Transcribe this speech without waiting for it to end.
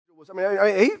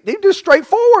He just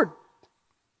straightforward.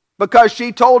 Because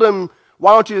she told him,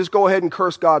 why don't you just go ahead and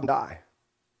curse God and die?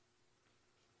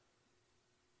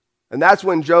 And that's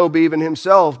when Job even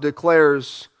himself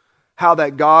declares how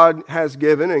that God has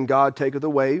given and God taketh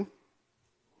away.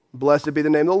 Blessed be the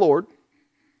name of the Lord.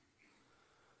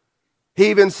 He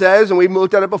even says, and we've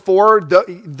looked at it before,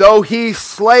 though he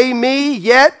slay me,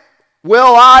 yet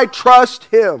will I trust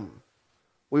him.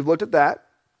 We've looked at that.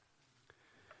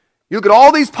 You look at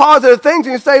all these positive things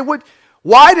and you say,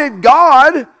 why did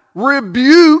God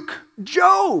rebuke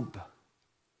Job?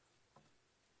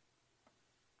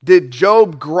 Did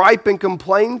Job gripe and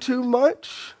complain too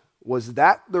much? Was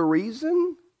that the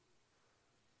reason?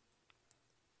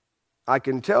 I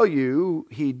can tell you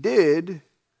he did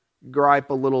gripe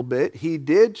a little bit. He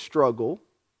did struggle.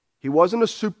 He wasn't a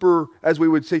super, as we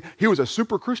would say, he was a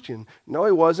super Christian. No,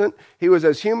 he wasn't. He was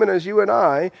as human as you and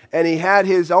I, and he had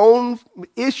his own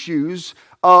issues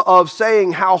of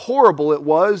saying how horrible it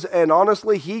was, and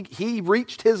honestly, he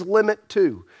reached his limit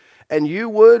too. And you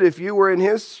would, if you were in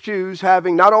his shoes,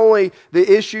 having not only the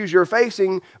issues you're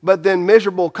facing, but then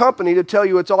miserable company to tell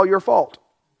you it's all your fault.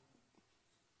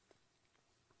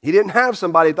 He didn't have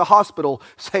somebody at the hospital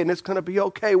saying, it's going to be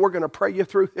okay, we're going to pray you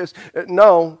through this.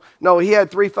 No, he had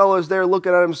three fellows there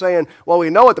looking at him saying, well, we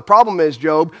know what the problem is,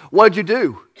 Job. What'd you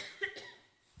do?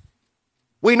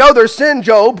 We know there's sin,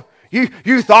 Job.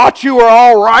 You thought you were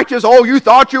all righteous. Oh, you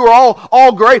thought you were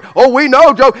all great. Oh, we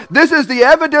know, Job. This is the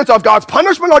evidence of God's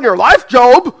punishment on your life,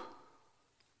 Job.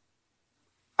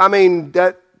 I mean,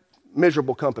 that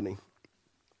miserable company.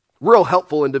 Real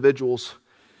helpful individuals.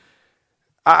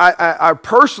 I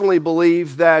personally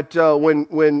believe that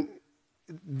when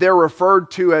they're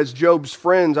referred to as Job's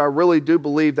friends, I really do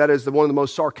believe that is one of the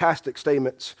most sarcastic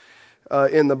statements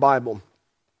in the Bible.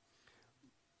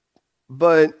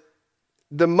 But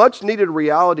the much needed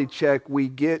reality check we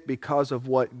get because of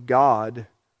what God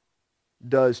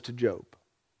does to Job.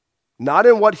 Not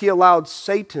in what he allowed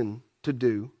Satan to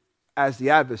do as the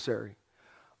adversary,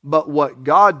 but what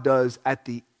God does at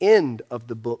the end of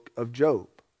the book of Job.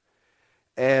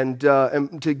 And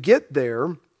to get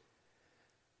there,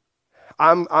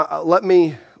 let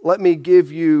me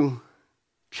give you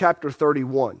chapter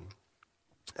 31.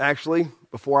 Actually,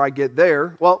 before I get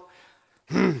there, well,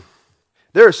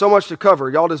 there is so much to cover.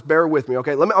 Y'all just bear with me,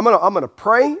 okay? I'm gonna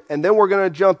pray, and then we're gonna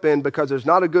jump in because there's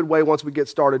not a good way once we get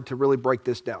started to really break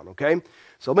this down, okay?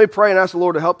 So let me pray and ask the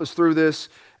Lord to help us through this,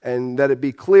 and that it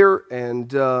be clear, and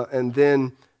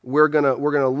then we're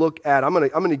gonna look at. I'm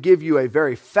gonna give you a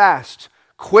very fast,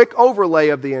 quick overlay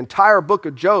of the entire book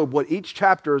of Job, what each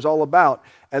chapter is all about,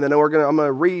 and then I'm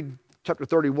gonna read chapter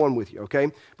 31 with you, okay?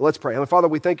 But let's pray. Heavenly Father,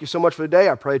 we thank you so much for today.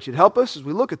 I pray that you'd help us as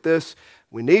we look at this.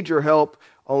 We need your help.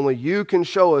 Only you can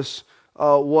show us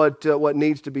what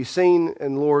needs to be seen,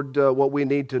 and Lord, what we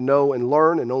need to know and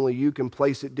learn, and only you can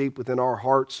place it deep within our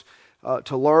hearts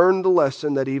to learn the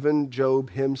lesson that even Job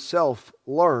himself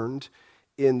learned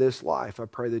in this life. I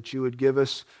pray that you would give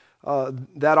us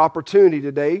that opportunity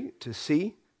today to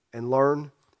see and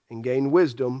learn and gain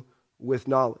wisdom with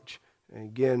knowledge. And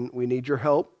again, we need your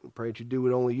help. I pray that you do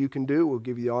what only you can do. We'll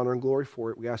give you the honor and glory for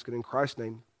it. We ask it in Christ's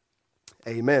name.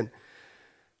 Amen.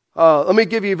 Let me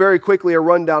give you very quickly a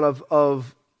rundown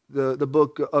of the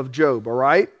book of Job, all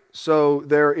right? So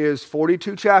there is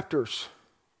 42 chapters.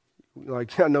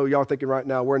 Like, I know y'all thinking right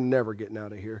now, we're never getting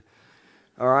out of here.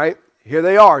 All right? Here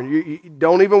they are. You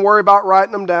don't even worry about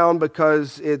writing them down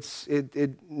because it's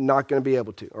not going to be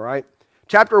able to, all right?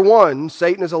 Chapter 1,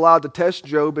 Satan is allowed to test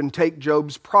Job and take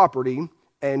Job's property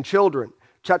and children.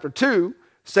 Chapter 2,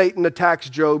 Satan attacks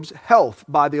Job's health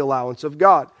by the allowance of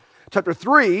God. Chapter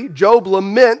 3, Job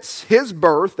laments his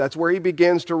birth. That's where he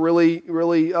begins to really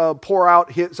pour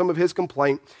out some of his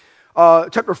complaint.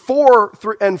 Chapter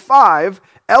 4 and 5,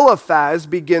 Eliphaz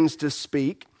begins to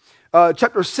speak.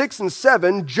 Chapter 6 and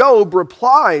 7, Job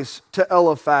replies to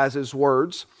Eliphaz's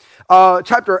words.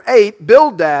 Chapter 8,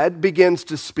 Bildad begins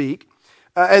to speak.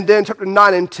 And then chapter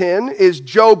 9 and 10 is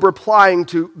Job replying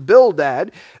to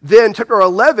Bildad. Then chapter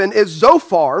 11 is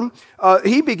Zophar.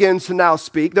 He begins to now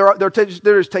speak. They're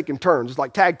just taking turns. It's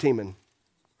like tag teaming.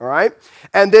 All right?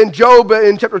 And then Job,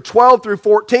 in chapter 12 through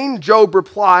 14, Job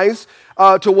replies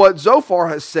to what Zophar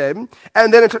has said.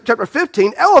 And then in chapter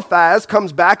 15, Eliphaz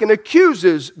comes back and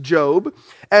accuses Job.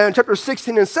 And in chapter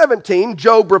 16 and 17,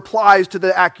 Job replies to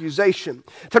the accusation.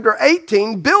 Chapter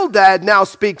 18, Bildad now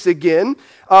speaks again,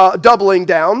 doubling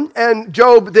down. And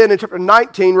Job then in chapter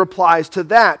 19 replies to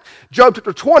that. Job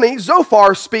chapter 20,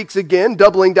 Zophar speaks again,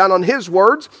 doubling down on his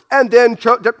words. And then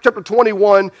chapter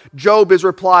 21, Job is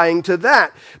replying to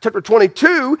that. Chapter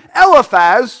 22,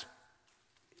 Eliphaz,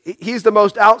 he's the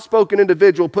most outspoken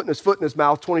individual putting his foot in his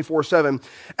mouth 24/7.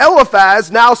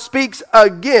 Eliphaz now speaks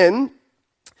again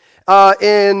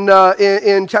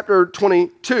in chapter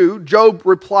 22. Job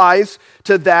replies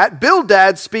to that.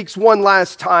 Bildad speaks one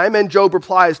last time, and Job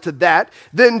replies to that.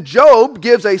 Then Job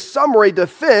gives a summary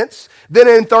defense. Then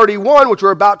in 31, which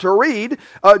we're about to read,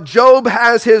 Job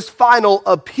has his final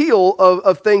appeal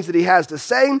of things that he has to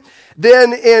say.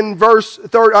 Then in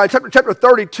chapter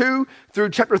 32 through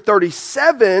chapter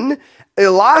 37,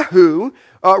 Elihu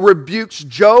rebukes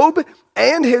Job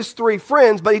and his three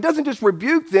friends, but he doesn't just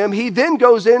rebuke them. He then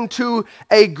goes into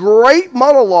a great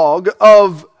monologue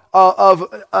of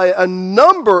a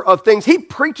number of things. He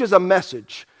preaches a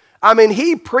message. I mean,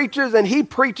 he preaches and he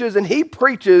preaches and he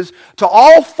preaches to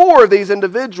all four of these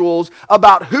individuals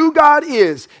about who God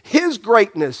is, his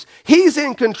greatness. He's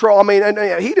in control. I mean,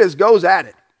 and he just goes at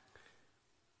it.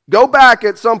 Go back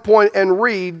at some point and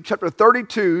read chapter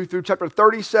 32 through chapter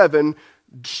 37,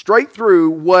 straight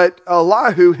through what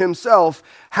Elihu himself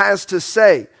has to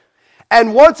say.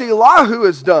 And once Elihu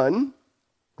is done,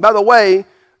 by the way,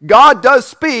 God does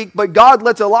speak, but God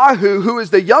lets Elihu, who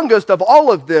is the youngest of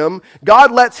all of them,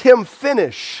 God lets him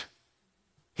finish.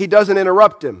 He doesn't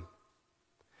interrupt him.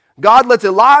 God lets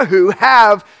Elihu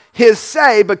have his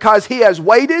say because he has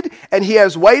waited and he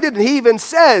has waited, and he even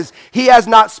says he has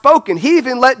not spoken. He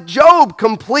even let Job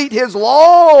complete his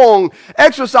long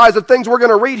exercise of things we're going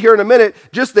to read here in a minute,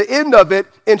 just the end of it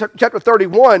in chapter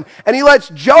 31. And he lets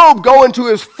Job go into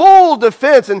his full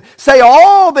defense and say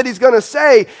all that he's going to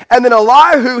say. And then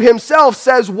Elihu himself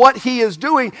says what he is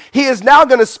doing. He is now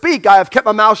going to speak. I have kept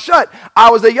my mouth shut.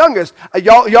 I was the youngest.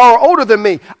 Y'all are older than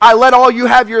me. I let all you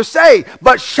have your say,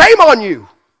 but shame on you.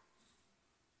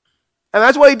 And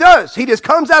that's what he does. He just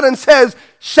comes out and says,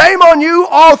 shame on you,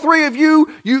 all three of you.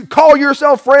 You call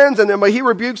yourself friends. And then he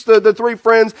rebukes the three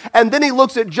friends. And then he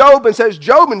looks at Job and says,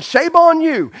 Job, and shame on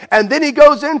you. And then he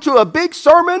goes into a big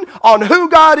sermon on who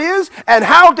God is and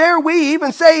how dare we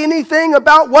even say anything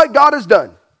about what God has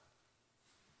done.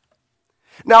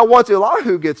 Now, once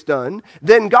Elihu gets done,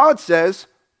 then God says,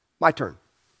 my turn.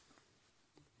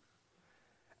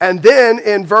 And then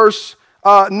in chapter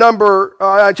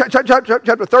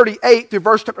 38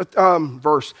 through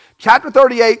chapter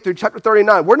 38 through chapter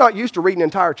 39. We're not used to reading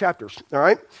entire chapters, all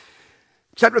right?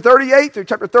 Chapter 38 through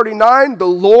chapter 39, the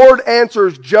Lord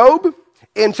answers Job.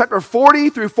 In chapter 40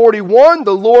 through 41,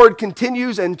 the Lord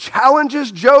continues and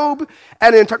challenges Job.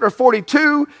 And in chapter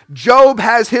 42, Job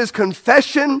has his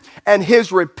confession and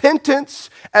his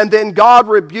repentance. And then God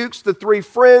rebukes the three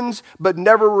friends, but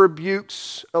never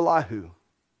rebukes Elihu.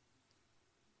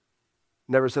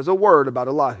 Never says a word about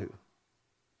Elihu.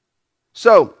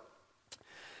 So,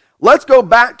 let's go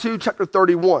back to chapter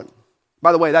 31.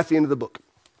 By the way, that's the end of the book.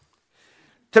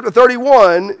 Chapter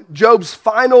 31,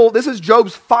 this is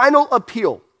Job's final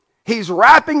appeal. He's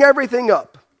wrapping everything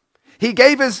up. He's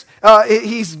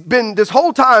been this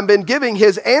whole time been giving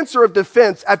his answer of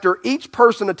defense after each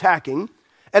person attacking.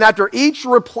 And after each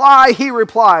reply, he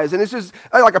replies. And it's just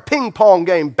like a ping pong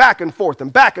game, back and forth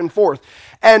and back and forth.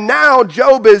 And now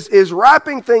Job is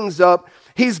wrapping things up.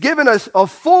 He's given us a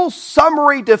full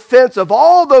summary defense of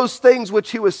all those things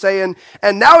which he was saying.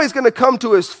 And now he's going to come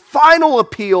to his final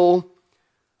appeal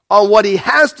on what he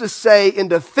has to say in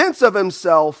defense of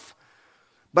himself.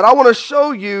 But I want to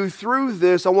show you through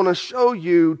this, I want to show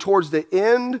you towards the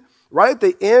end, right at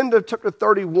the end of chapter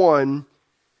 31,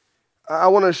 I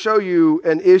want to show you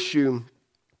an issue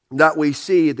that we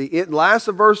see at the last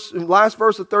verse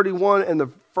of 31 and the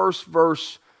first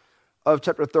verse of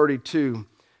chapter 32.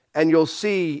 And you'll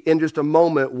see in just a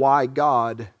moment why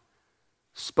God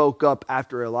spoke up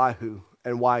after Elihu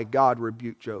and why God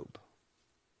rebuked Job.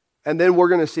 And then we're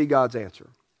going to see God's answer.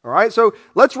 All right, so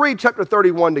let's read chapter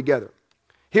 31 together.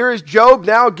 Here is Job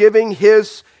now giving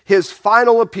his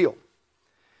final appeal.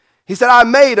 He said, I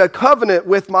made a covenant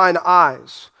with mine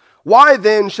eyes. Why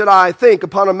then should I think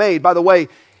upon a maid? By the way,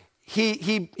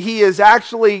 he is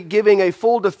actually giving a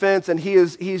full defense, and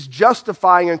he's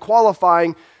justifying and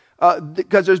qualifying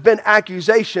because there's been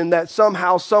accusation that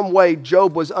somehow, some way,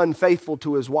 Job was unfaithful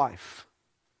to his wife.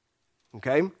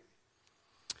 Okay?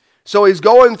 So he's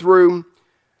going through,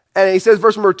 and he says,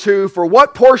 verse number 2, for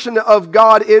what portion of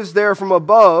God is there from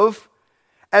above,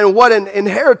 and what an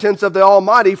inheritance of the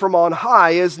Almighty from on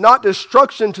high? Is not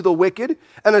destruction to the wicked,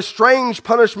 and a strange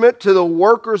punishment to the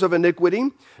workers of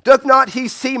iniquity? Doth not he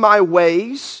see my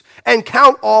ways, and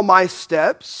count all my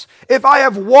steps? If I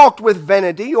have walked with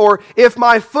vanity, or if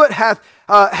my foot hath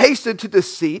hasted to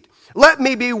deceit, Let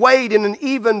me be weighed in an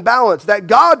even balance, that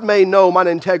God may know mine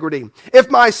integrity. If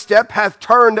my step hath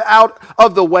turned out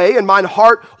of the way, and mine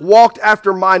heart walked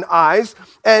after mine eyes,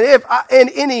 and if in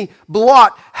any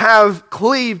blot have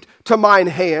cleaved to mine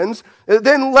hands,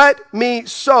 then let me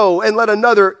sow, and let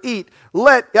another eat.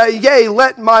 Let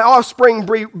my offspring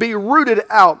be rooted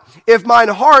out. If mine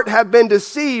heart have been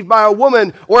deceived by a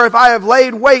woman, or if I have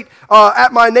laid wait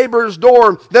at my neighbor's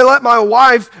door, then let my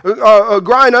wife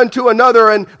grind unto another,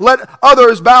 and let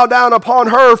others bow down upon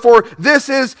her. For this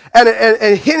is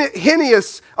an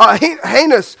heinous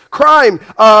crime.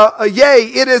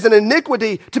 It is an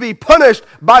iniquity to be punished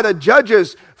by the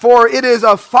judges. For it is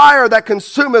a fire that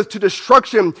consumeth to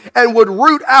destruction, and would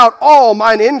root out all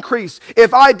mine increase.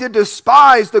 If I did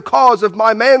despise the cause of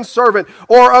my manservant,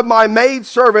 or of my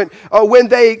maidservant, when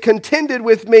they contended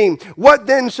with me, what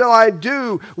then shall I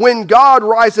do when God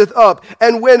riseth up?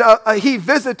 And when he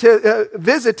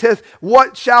visiteth,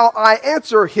 what shall I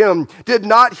answer him? Did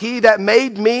not he that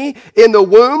made me in the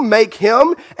womb make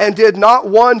him? And did not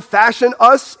one fashion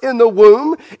us in the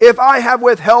womb? If I have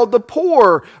withheld the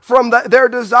poor from their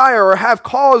desire, or have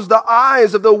caused the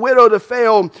eyes of the widow to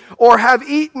fail, or have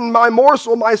eaten my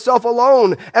morsel myself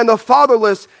alone, and the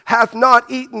fatherless hath not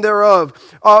eaten thereof.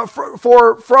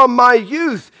 For from my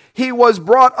youth he was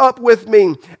brought up with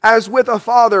me as with a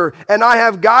father, and I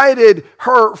have guided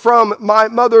her from my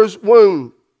mother's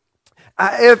womb.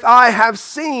 If I have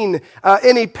seen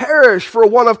any perish for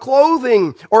want of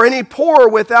clothing, or any poor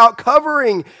without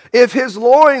covering, if his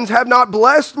loins have not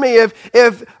blessed me, and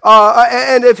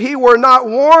if he were not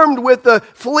warmed with the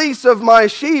fleece of my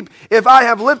sheep, if I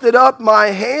have lifted up my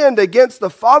hand against the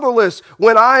fatherless,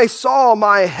 when I saw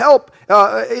my help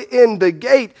in the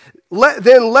gate,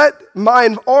 then let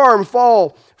mine arm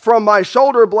fall from my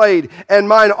shoulder blade, and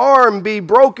mine arm be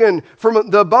broken from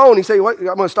the bone. You say, what? I'm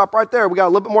going to stop right there. We got a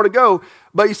little bit more to go.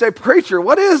 But you say, preacher,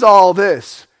 what is all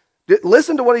this?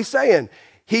 Listen to what he's saying.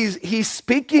 He's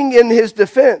speaking in his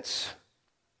defense.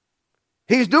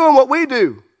 He's doing what we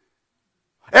do.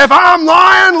 If I'm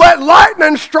lying, let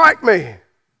lightning strike me.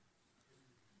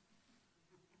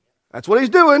 That's what he's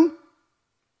doing.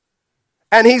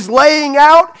 And he is laying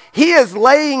out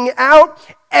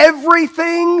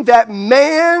everything that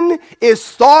man is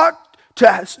thought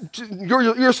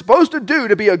you're supposed to do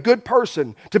to be a good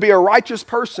person, to be a righteous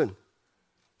person.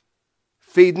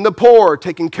 Feeding the poor,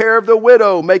 taking care of the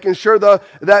widow, making sure that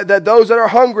those that are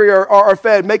hungry are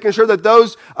fed, making sure that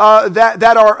those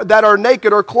that are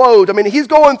naked are clothed. I mean, he's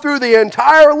going through the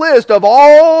entire list of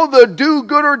all the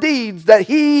do-gooder deeds that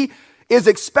he is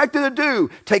expected to do,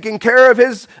 taking care of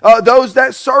his those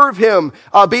that serve him,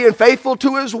 being faithful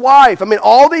to his wife. I mean,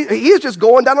 he's just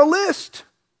going down a list.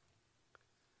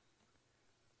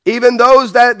 Even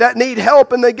those that need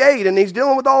help in the gate, and he's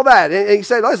dealing with all that. And he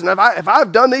said, listen, if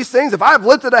I've done these things, if I've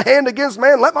lifted a hand against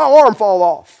man, let my arm fall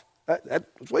off.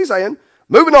 That's what he's saying.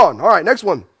 Moving on. All right, next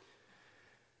one.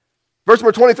 Verse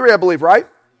number 23, I believe, right?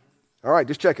 All right,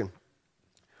 just checking.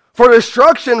 For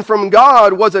destruction from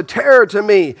God was a terror to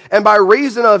me, and by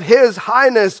reason of his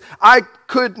highness I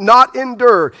could not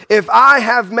endure. If I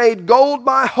have made gold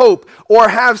my hope, or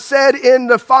have said in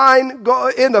the fine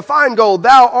gold,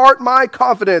 thou art my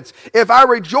confidence. If I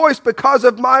rejoice because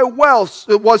of my wealth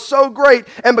was so great,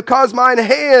 and because mine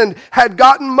hand had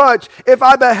gotten much. If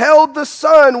I beheld the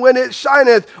sun when it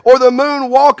shineth, or the moon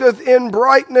walketh in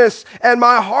brightness, and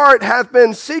my heart hath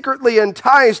been secretly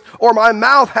enticed, or my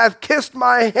mouth hath kissed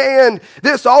my hand,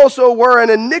 this also were an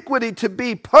iniquity to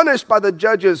be punished by the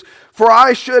judges. For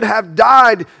I should have died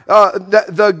I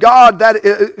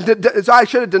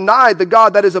should have denied the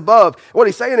God that is above. What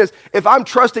he's saying is, if I'm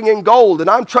trusting in gold, and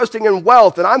I'm trusting in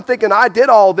wealth, and I'm thinking I did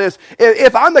all this,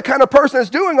 if I'm the kind of person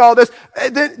that's doing all this,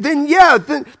 then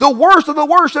the worst of the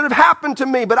worst should have happened to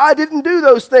me. But I didn't do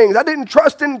those things. I didn't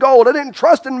trust in gold. I didn't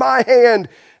trust in my hand.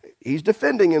 He's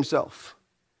defending himself.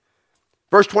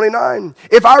 Verse 29,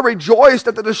 if I rejoiced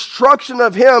at the destruction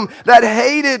of him that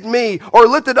hated me, or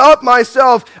lifted up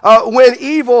myself when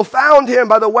evil found him.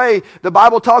 By the way, the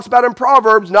Bible talks about in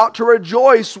Proverbs not to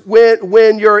rejoice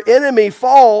when your enemy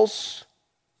falls.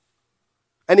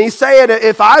 And he's saying,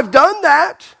 if I've done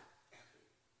that,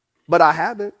 but I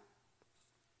haven't.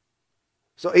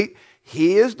 So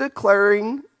he is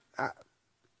declaring,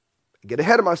 get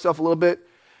ahead of myself a little bit,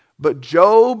 but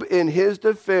Job, in his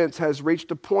defense, has reached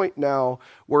a point now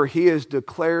where he is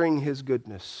declaring his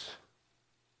goodness.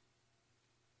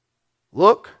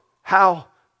 Look how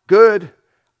good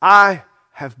I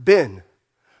have been.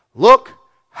 Look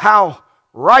how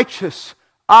righteous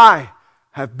I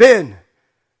have been.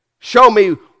 Show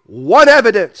me one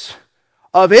evidence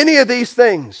of any of these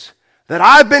things that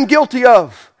I've been guilty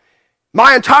of,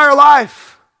 my entire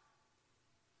life.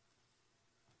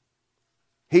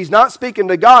 He's not speaking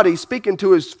to God, he's speaking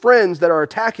to his friends that are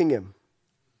attacking him.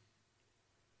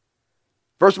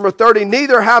 Verse number 30,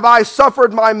 neither have I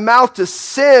suffered my mouth to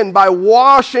sin by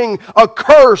washing a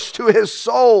curse to his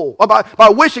soul, or by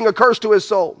wishing a curse to his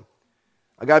soul.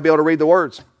 I got to be able to read the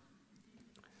words.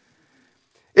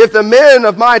 If the men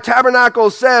of my tabernacle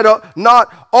said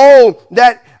not, oh,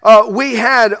 that we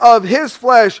had of his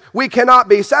flesh, we cannot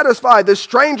be satisfied. The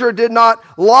stranger did not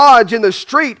lodge in the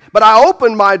street, but I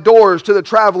opened my doors to the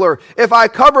traveler. If I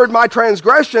covered my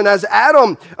transgression as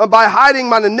Adam by hiding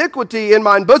mine iniquity in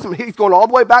mine bosom. He's going all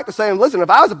the way back to saying, listen, if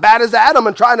I was as bad as Adam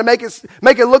and trying to make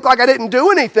it look like I didn't do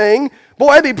anything,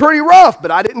 boy, it'd be pretty rough,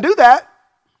 but I didn't do that.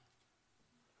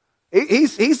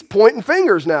 He's pointing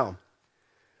fingers now.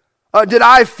 Did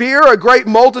I fear a great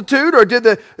multitude, or did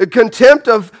the contempt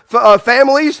of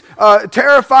families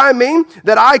terrify me,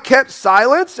 that I kept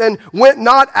silence and went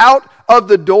not out of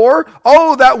the door?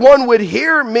 Oh, that one would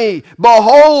hear me.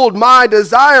 Behold, my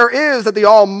desire is that the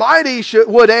Almighty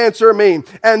would answer me,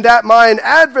 and that mine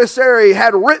adversary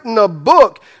had written a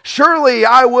book. Surely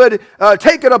I would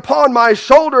take it upon my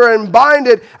shoulder and bind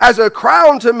it as a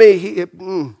crown to me.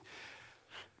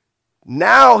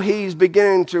 Now he's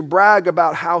beginning to brag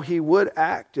about how he would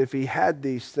act if he had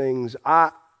these things.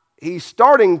 He's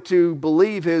starting to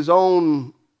believe his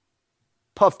own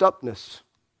puffed upness.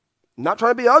 Not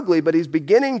trying to be ugly, but he's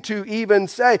beginning to even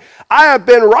say, I have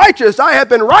been righteous, I have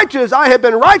been righteous, I have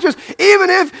been righteous. Even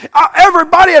if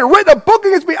everybody had written a book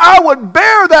against me, I would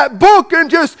bear that book and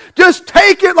just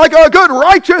take it like a good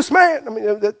righteous man. I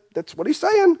mean, that's what he's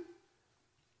saying.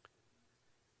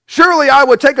 Surely I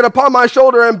would take it upon my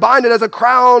shoulder and bind it as a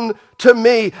crown to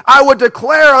me. I would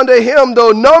declare unto him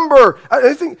the number.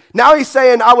 Now he's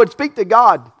saying, I would speak to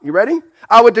God. You ready?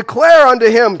 I would declare unto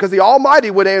him, because the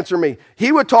Almighty would answer me.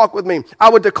 He would talk with me. I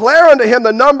would declare unto him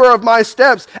the number of my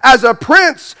steps. As a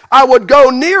prince, I would go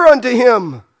near unto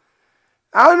him.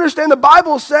 I understand the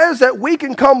Bible says that we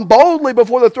can come boldly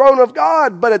before the throne of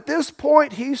God, but at this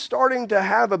point, he's starting to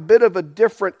have a bit of a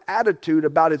different attitude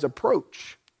about his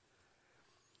approach.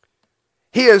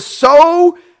 He is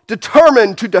so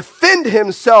determined to defend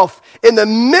himself in the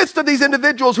midst of these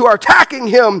individuals who are attacking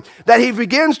him that he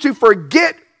begins to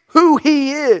forget who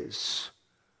he is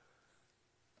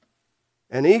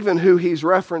and even who he's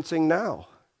referencing now.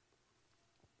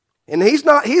 And he's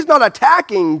not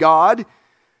attacking God.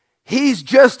 He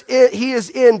is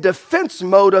in defense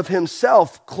mode of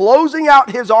himself, closing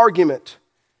out his argument.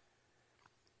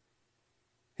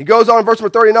 He goes on in verse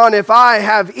number 39, if I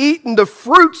have eaten the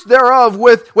fruits thereof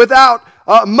without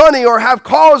money, or have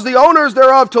caused the owners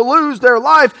thereof to lose their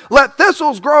life, let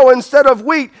thistles grow instead of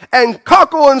wheat, and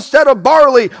cockle instead of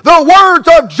barley. The words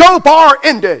of Job are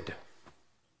ended.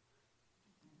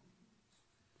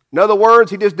 In other words,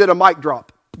 he just did a mic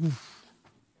drop.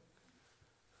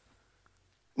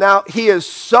 Now, he is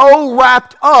so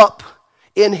wrapped up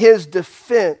in his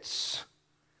defense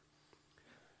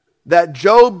that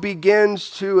Job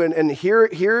begins to, and here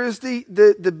is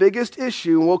the biggest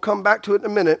issue, and we'll come back to it in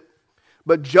a minute,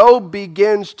 but Job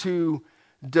begins to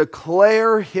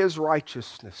declare his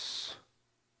righteousness.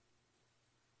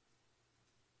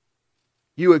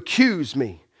 You accuse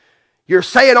me. You're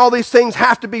saying all these things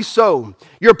have to be so.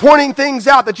 You're pointing things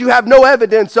out that you have no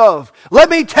evidence of. Let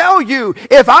me tell you,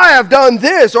 if I have done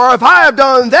this or if I have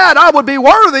done that, I would be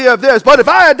worthy of this. But if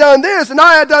I had done this and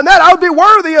I had done that, I would be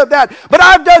worthy of that. But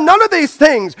I've done none of these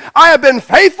things. I have been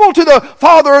faithful to the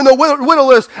father and the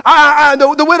widowless,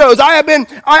 the widows. I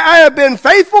have been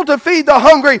faithful to feed the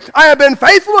hungry. I have been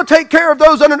faithful to take care of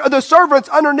the servants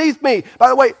underneath me. By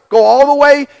the way, go all the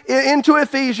way into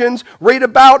Ephesians. Read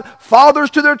about fathers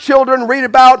to their children. Read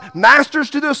about masters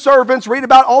to their servants. Read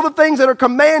about all the things that are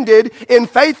commanded in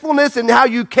faithfulness and how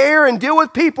you care and deal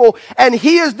with people. And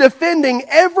he is defending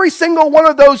every single one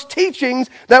of those teachings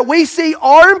that we see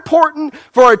are important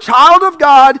for a child of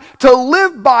God to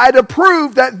live by, to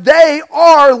prove that they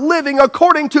are living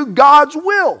according to God's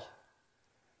will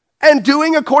and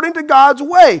doing according to God's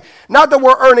way. Not that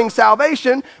we're earning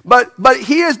salvation, but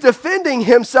he is defending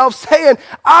himself, saying,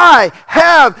 I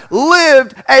have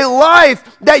lived a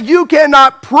life that you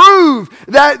cannot prove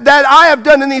that I have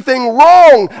done anything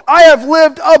wrong. I have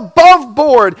lived above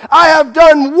board. I have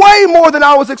done way more than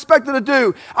I was expected to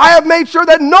do. I have made sure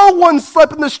that no one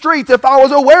slept in the streets. If I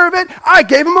was aware of it, I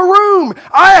gave him a room.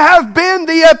 I have been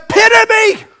the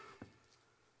epitome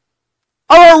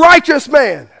of a righteous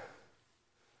man.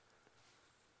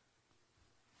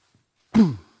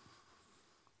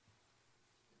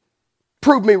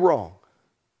 Prove me wrong.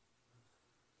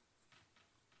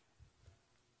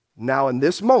 Now in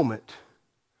this moment,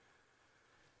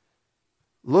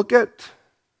 Look at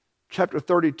chapter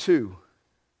 32,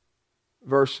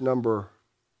 verse number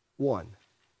 1.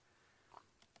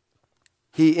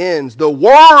 He ends, the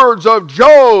words of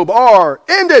Job are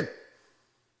ended.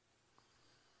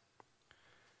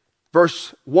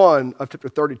 Verse 1 of chapter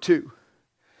 32.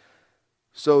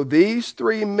 So these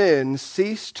three men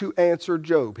ceased to answer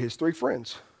Job, his three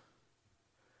friends.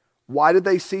 Why did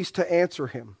they cease to answer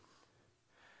him?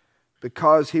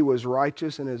 Because he was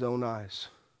righteous in his own eyes.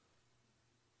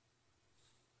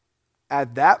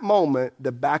 At that moment,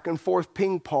 the back and forth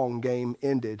ping pong game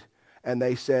ended, and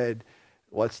they said,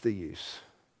 what's the use?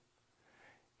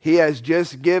 He has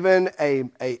just given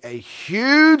a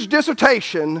huge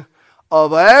dissertation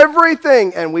of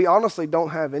everything, and we honestly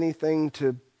don't have anything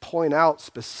to point out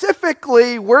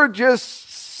specifically. We're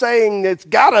just saying it's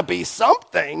got to be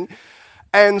something.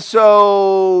 And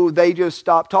so they just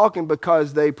stopped talking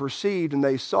because they perceived and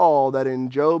they saw that in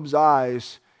Job's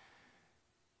eyes,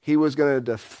 he was going to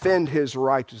defend his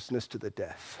righteousness to the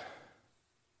death.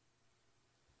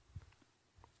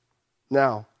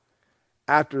 Now,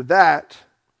 after that,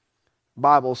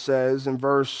 Bible says in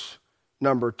verse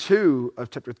number 2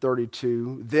 of chapter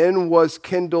 32, then was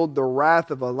kindled the wrath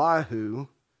of Elihu,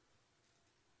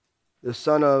 the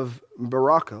son of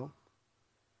Barachel,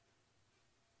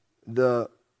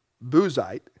 the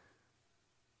Buzite,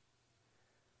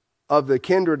 of the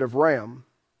kindred of Ram.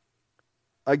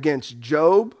 Against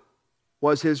Job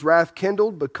was his wrath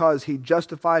kindled because he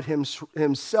justified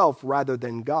himself rather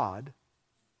than God.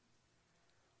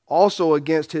 Also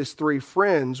against his three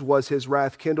friends was his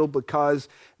wrath kindled because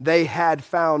they had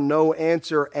found no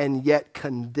answer and yet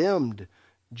condemned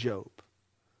Job.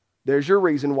 There's your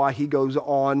reason why he goes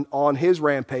on his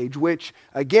rampage, which,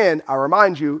 again, I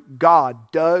remind you,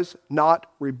 God does not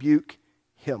rebuke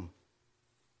him.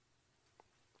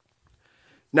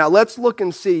 Now, let's look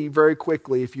and see very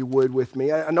quickly, if you would, with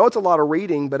me. I know it's a lot of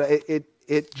reading, but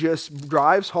it just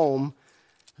drives home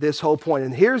this whole point.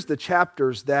 And here's the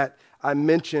chapters that I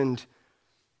mentioned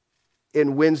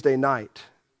in Wednesday night.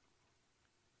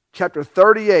 Chapter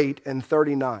 38 and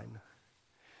 39.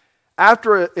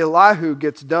 After Elihu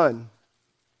gets done,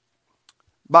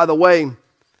 by the way,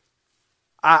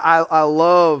 I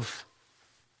love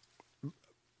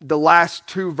the last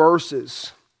two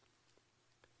verses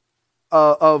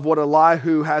of what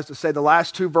Elihu has to say. The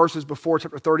last two verses before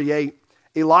chapter 38,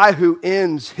 Elihu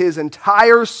ends his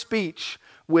entire speech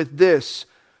with this: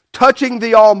 touching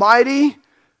the Almighty,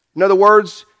 in other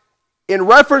words, in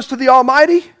reference to the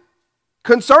Almighty,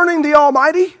 concerning the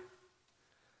Almighty,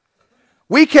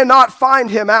 we cannot find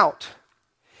him out.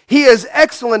 He is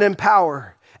excellent in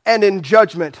power and in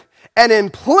judgment and in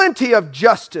plenty of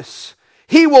justice.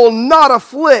 He will not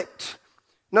afflict.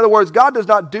 In other words, God does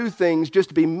not do things just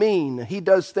to be mean. He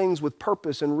does things with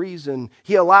purpose and reason.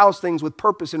 He allows things with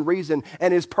purpose and reason,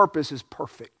 and his purpose is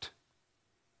perfect.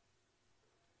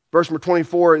 Verse number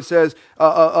 24, it says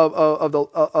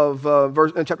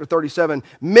verse in chapter 37,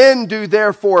 men do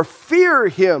therefore fear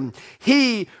him.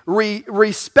 He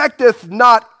respecteth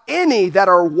not any that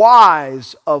are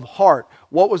wise of heart.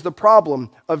 What was the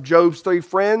problem of Job's three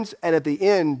friends? And at the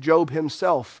end, Job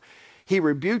himself. He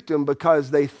rebuked them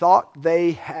because they thought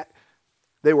they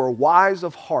were wise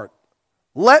of heart.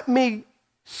 Let me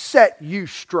set you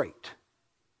straight.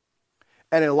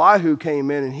 And Elihu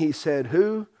came in and he said,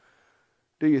 who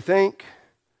do you think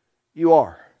you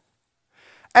are?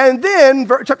 And then,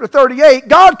 chapter 38,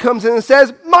 God comes in and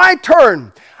says, my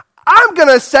turn. I'm going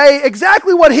to say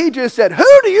exactly what he just said.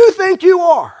 Who do you think you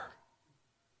are?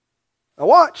 Now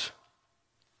watch.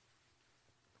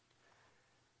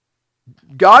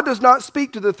 God does not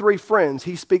speak to the three friends.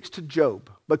 He speaks to Job,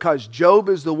 because Job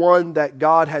is the one that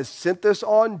God has sent this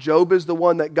on. Job is the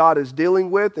one that God is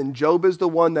dealing with, and Job is the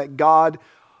one that God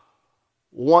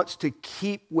wants to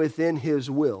keep within his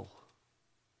will.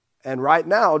 And right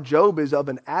now, Job is of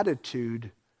an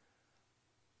attitude,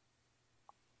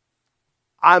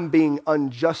 I'm being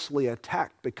unjustly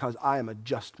attacked because I am a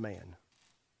just man.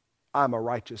 I'm a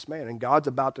righteous man. And God's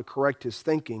about to correct his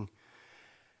thinking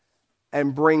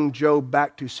and bring Job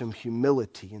back to some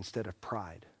humility instead of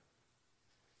pride.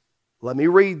 Let me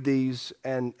read these,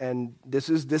 and this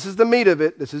is the meat of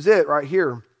it. This is it right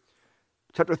here.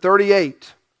 Chapter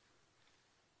 38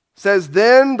 says,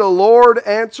 then the Lord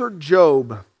answered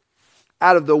Job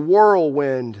out of the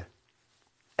whirlwind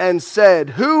and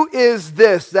said, who is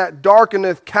this that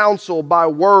darkeneth counsel by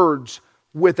words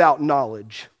without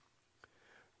knowledge?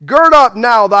 Gird up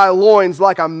now thy loins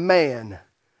like a man,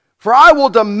 for I will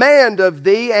demand of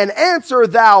thee, and answer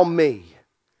thou me.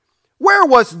 Where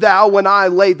wast thou when I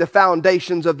laid the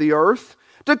foundations of the earth?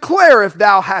 Declare if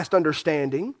thou hast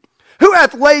understanding. Who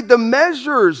hath laid the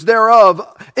measures thereof,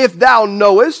 if thou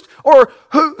knowest? Or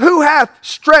who hath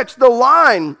stretched the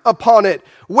line upon it?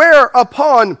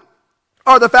 Whereupon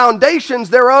are the foundations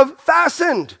thereof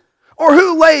fastened? Or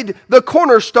who laid the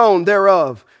cornerstone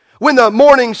thereof? When the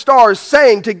morning stars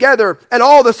sang together and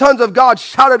all the sons of God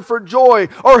shouted for joy?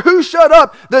 Or who shut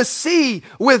up the sea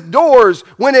with doors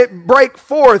when it brake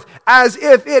forth as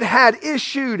if it had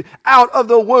issued out of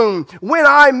the womb? When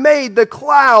I made the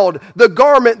cloud the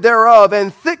garment thereof,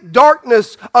 and thick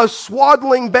darkness a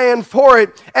swaddling band for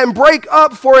it, and break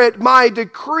up for it my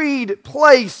decreed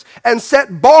place, and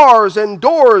set bars and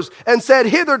doors, and said,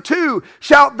 hitherto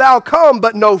shalt thou come,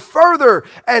 but no further,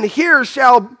 and here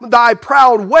shall thy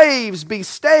proud waves be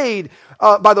stayed.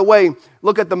 By the way,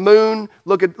 look at the moon,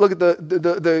 look at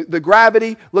the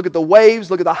gravity, look at the waves,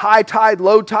 look at the high tide,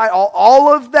 low tide, all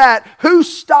of that. Who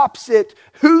stops it?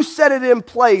 Who set it in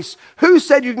place? Who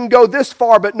said you can go this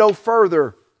far but no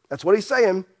further? That's what he's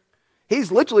saying.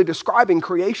 He's literally describing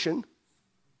creation.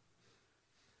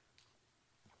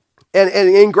 And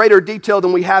in greater detail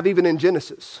than we have even in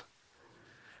Genesis.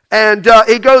 And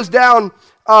it goes down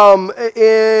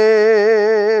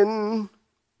in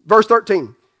verse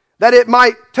 13, that it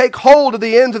might take hold of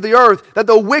the ends of the earth, that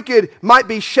the wicked might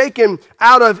be shaken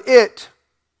out of it.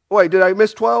 Wait, did I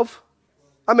miss 12?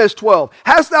 I missed 12.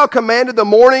 Hast thou commanded the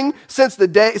morning since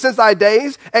thy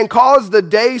days, and caused the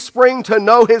day spring to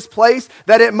know his place,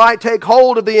 that it might take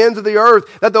hold of the ends of the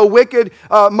earth, that the wicked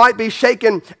might be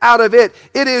shaken out of it?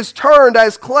 It is turned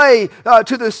as clay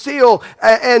to the seal,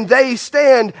 and they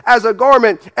stand as a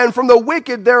garment. And from the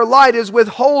wicked their light is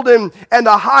withholden, and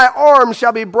the high arm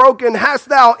shall be broken. Hast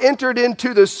thou entered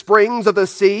into the springs of the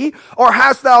sea, or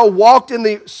hast thou walked in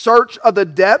the search of the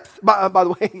depth? By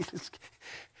the way,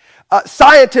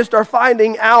 scientists are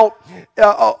finding out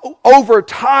over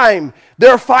time,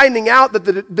 they're finding out that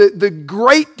the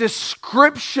great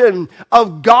description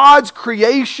of God's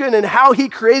creation and how he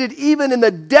created even in the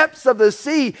depths of the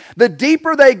sea, the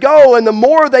deeper they go and the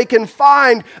more they can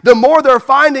find, the more they're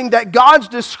finding that God's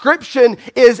description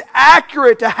is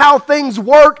accurate to how things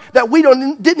work that we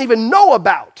didn't even know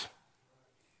about.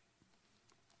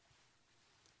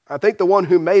 I think the one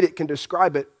who made it can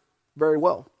describe it very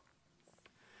well.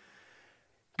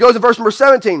 Goes to verse number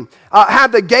 17.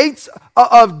 Have the gates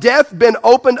of death been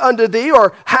opened unto thee,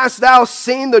 or hast thou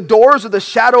seen the doors of the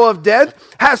shadow of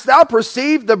death? Hast thou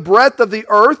perceived the breadth of the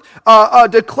earth?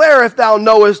 Declare if thou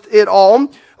knowest it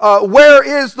all. Where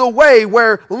is the way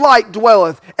where light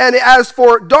dwelleth? And as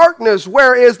for darkness,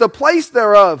 where is the place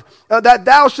thereof? That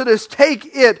thou shouldest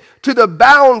take it to the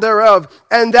bound thereof,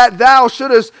 and that thou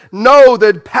shouldest know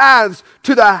the paths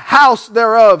to the house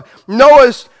thereof.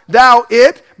 Knowest thou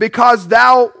it because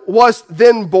thou wast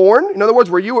then born? In other words,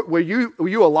 were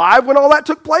you alive when all that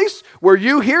took place? Were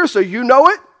you here so you know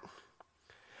it?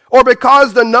 Or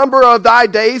because the number of thy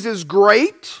days is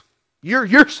great?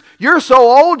 You're so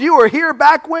old, you were here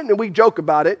back when, and we joke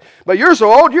about it, but you're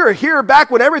so old, you were here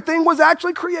back when everything was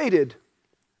actually created.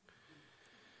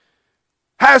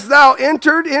 Hast thou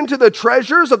entered into the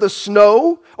treasures of the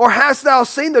snow? Or hast thou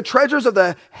seen the treasures of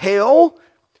the hail,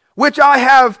 which I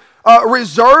have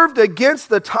reserved against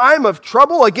the time of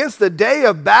trouble, against the day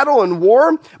of battle and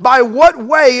war? By what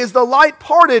way is the light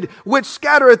parted, which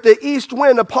scattereth the east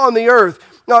wind upon the earth?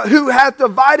 Who hath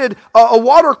divided a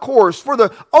water course for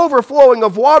the overflowing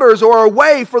of waters, or a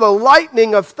way for the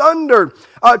lightning of thunder,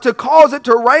 to cause it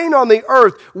to rain on the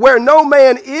earth where no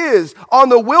man is, on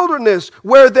the wilderness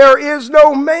where there is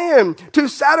no man, to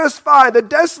satisfy the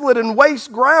desolate and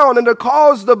waste ground, and to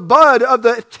cause the bud of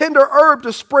the tender herb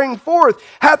to spring forth?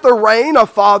 Hath the rain a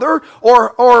father,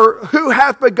 or who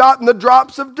hath begotten the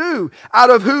drops of dew, out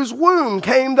of whose womb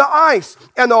came the ice,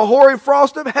 and the hoary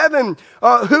frost of heaven?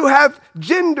 Who hath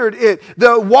gendered it?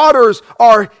 The waters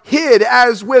are hid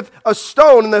as with a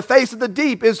stone, and the face of the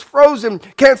deep is frozen.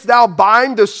 Canst thou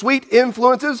bind the sweet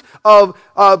influences of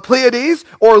Pleiades,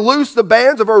 or loose the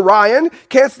bands of Orion?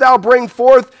 Canst thou bring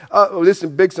forth, this is a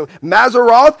big song,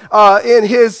 Mazzaroth in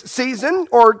his season?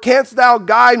 Or canst thou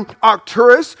guide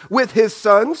Arcturus with his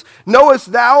sons?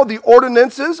 Knowest thou the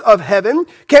ordinances of heaven?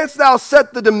 Canst thou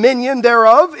set the dominion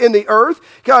thereof in the earth?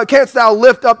 Canst thou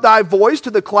lift up thy voice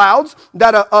to the clouds,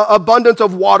 that abundance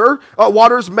of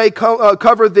waters may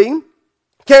cover thee?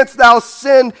 Canst thou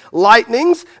send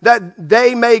lightnings, that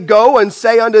they may go and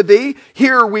say unto thee,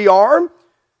 here we are?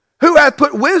 Who hath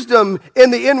put wisdom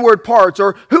in the inward parts,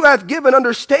 or who hath given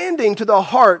understanding to the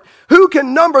heart? Who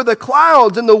can number the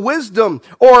clouds in wisdom,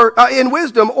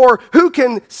 or who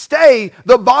can stay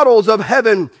the bottles of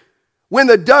heaven? When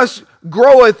the dust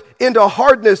groweth into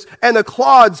hardness, and the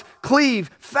clods cleave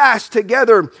fast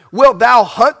together. Wilt thou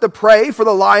hunt the prey for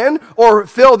the lion, or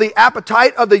fill the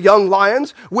appetite of the young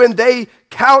lions when they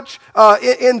couch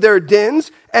in their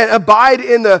dens and abide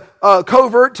in the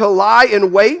covert to lie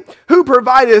in wait? Who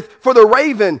provideth for the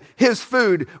raven his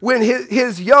food when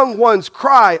his young ones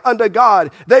cry unto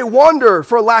God? They wander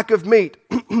for lack of meat.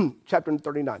 Chapter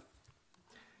 39.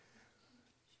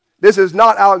 This is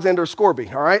not Alexander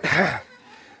Scorby, all right?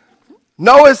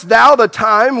 Knowest thou the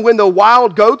time when the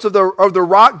wild goats of the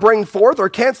rock bring forth? Or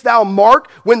canst thou mark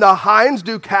when the hinds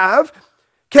do calve?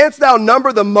 Canst thou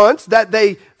number the months that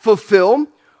they fulfill?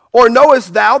 Or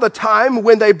knowest thou the time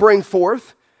when they bring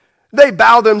forth? They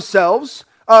bow themselves.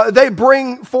 They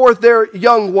bring forth their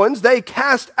young ones. They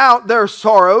cast out their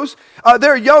sorrows.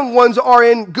 Their young ones are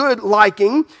in good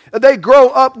liking. They grow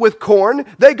up with corn.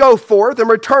 They go forth and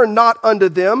return not unto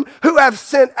them. Who hath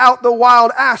sent out the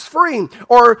wild ass free?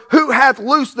 Or who hath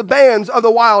loosed the bands of the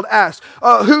wild ass?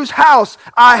 Whose house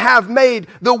I have made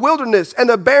the wilderness, and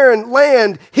the barren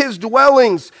land his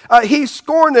dwellings. He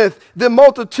scorneth the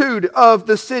multitude of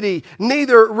the city,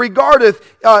 neither regardeth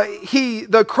he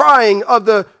the crying of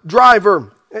the driver.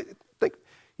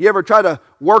 You ever try to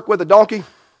work with a donkey?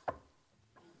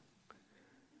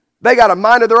 They got a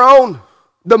mind of their own.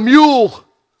 The mule.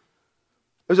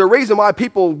 There's a reason why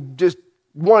people just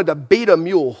wanted to beat a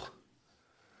mule.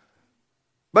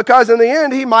 Because in the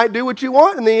end, he might do what you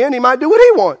want. In the end, he might do what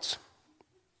he wants.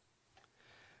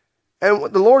 And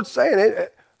what the Lord's saying,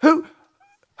 who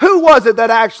was it that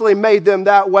actually made them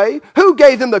that way? Who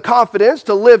gave them the confidence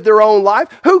to live their own life?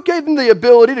 Who gave them the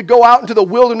ability to go out into the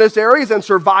wilderness areas and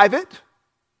survive it?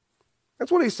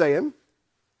 That's what he's saying.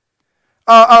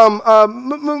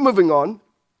 Moving on.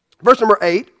 Verse number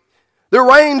 8. The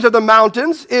range of the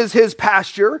mountains is his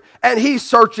pasture, and he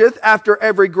searcheth after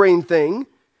every green thing.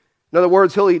 In other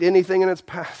words, he'll eat anything in its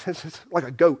path. It's like a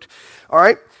goat. All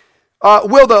right.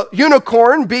 Will the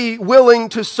unicorn be willing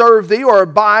to serve thee or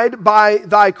abide by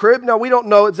thy crib? Now, we don't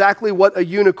know exactly what a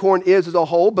unicorn is as a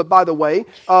whole, but by the way,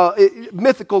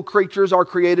 mythical creatures are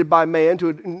created by man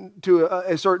to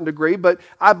a certain degree, but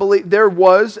I believe there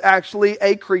was actually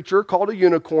a creature called a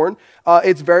unicorn.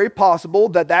 It's very possible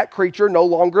that that creature no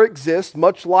longer exists,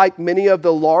 much like many of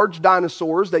the large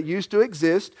dinosaurs that used to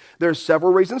exist. There's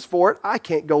several reasons for it. I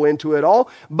can't go into it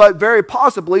all, but very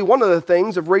possibly one of the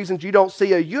things of reasons you don't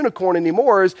see a unicorn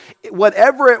anymore is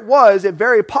whatever it was, it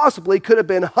very possibly could have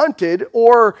been hunted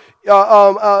or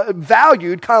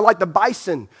valued, kind of like the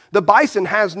bison. The bison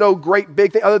has no great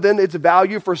big thing other than its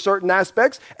value for certain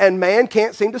aspects, and man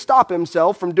can't seem to stop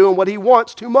himself from doing what he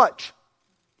wants too much.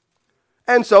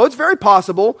 And so it's very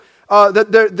possible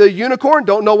that the unicorn,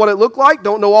 don't know what it looked like,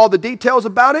 don't know all the details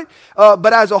about it,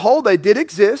 but as a whole, they did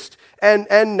exist,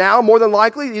 and now more than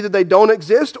likely, either they don't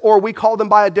exist or we call them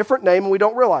by a different name and we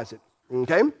don't realize it.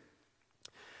 Okay?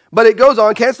 But it goes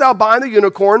on, canst thou bind the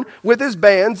unicorn with his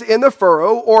bands in the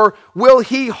furrow, or will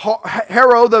he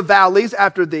harrow the valleys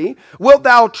after thee? Wilt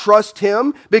thou trust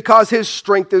him because his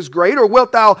strength is great, or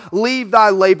wilt thou leave thy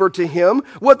labor to him?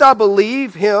 Wilt thou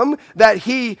believe him that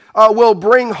he will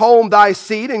bring home thy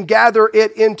seed and gather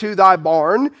it into thy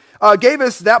barn?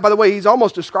 Gavest thou, by the way, he's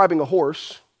almost describing a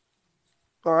horse.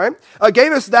 All right.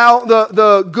 Gavest thou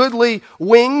the goodly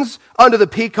wings unto the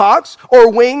peacocks,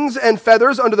 or wings and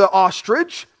feathers unto the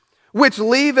ostrich? Which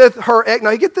leaveth her egg.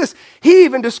 Now you get this. He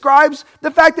even describes the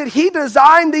fact that he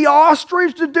designed the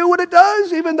ostrich to do what it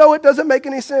does, even though it doesn't make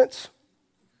any sense.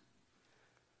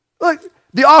 Look,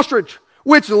 the ostrich,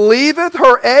 which leaveth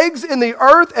her eggs in the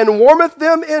earth and warmeth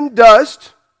them in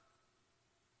dust.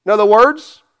 In other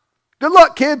words, good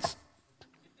luck, kids.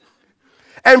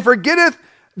 And forgetteth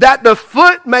that the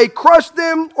foot may crush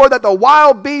them, or that the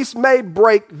wild beast may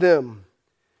break them.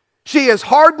 She is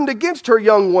hardened against her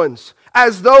young ones,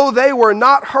 as though they were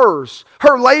not hers.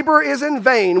 Her labor is in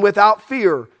vain without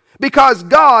fear, because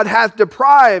God hath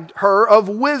deprived her of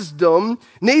wisdom,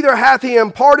 neither hath he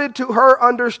imparted to her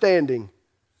understanding.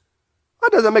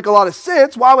 That doesn't make a lot of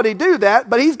sense. Why would he do that?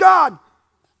 But he's God.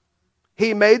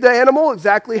 He made the animal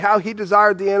exactly how he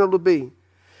desired the animal to be.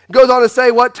 It goes on to say,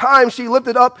 what time she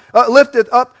lifteth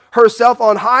up herself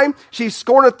on high, she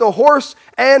scorneth the horse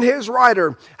and his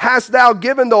rider. Hast thou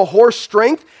given the horse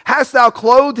strength? Hast thou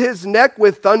clothed his neck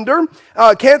with thunder?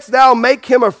 Canst thou make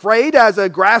him afraid as a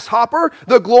grasshopper?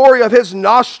 The glory of his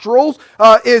nostrils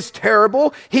is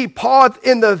terrible. He paweth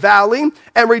in the valley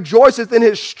and rejoiceth in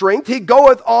his strength. He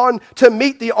goeth on to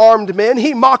meet the armed men.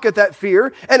 He mocketh at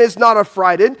fear and is not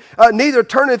affrighted. Neither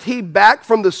turneth he back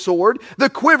from the sword. The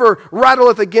quiver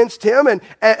rattleth against him, and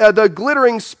the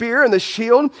glittering spear and the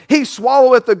shield. He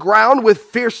swalloweth the ground with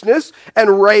fierceness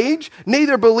and rage.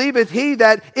 Neither believeth he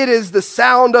that it is the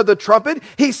sound of the trumpet.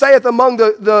 He saith among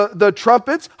the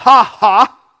trumpets, ha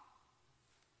ha.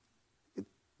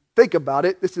 Think about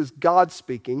it. This is God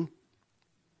speaking.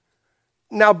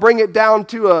 Now bring it down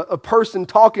to a person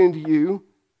talking to you.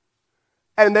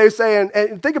 And they're saying,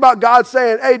 and think about God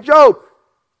saying, hey, Job,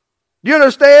 do you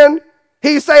understand?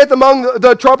 He saith among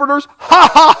the trumpeters, ha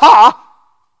ha ha.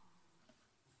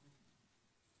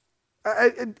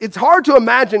 It's hard to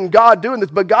imagine God doing this,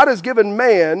 but God has given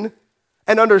man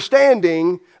an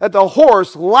understanding that the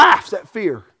horse laughs at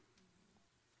fear.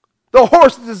 The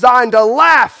horse is designed to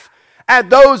laugh at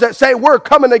those that say, we're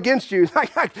coming against you.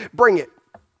 Bring it.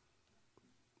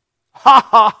 Ha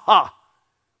ha ha.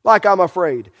 Like I'm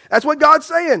afraid. That's what God's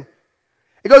saying.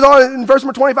 It goes on in verse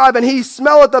number 25, and he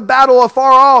smelleth the battle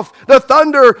afar off, the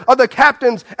thunder of the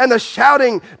captains and the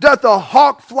shouting. Doth the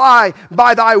hawk fly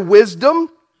by thy wisdom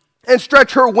and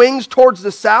stretch her wings towards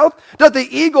the south? Doth the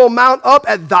eagle mount up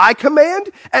at thy command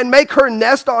and make her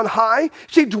nest on high?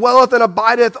 She dwelleth and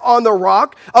abideth on the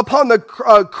rock, upon the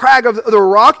crag of the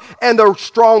rock and the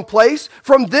strong place.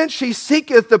 From thence she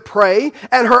seeketh the prey,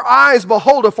 and her eyes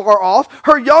behold afar off.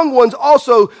 Her young ones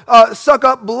also suck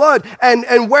up blood,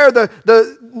 and where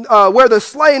the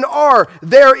slain are,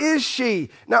 there is she.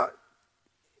 Now,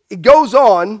 it goes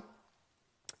on.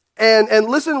 And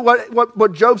listen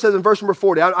what Job says in verse number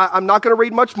 40. I'm not going to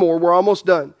read much more. We're almost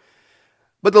done.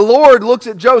 But the Lord looks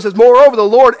at Job and says, moreover, the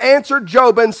Lord answered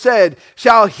Job and said,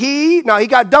 shall he, now he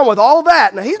got done with all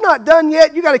that. Now he's not done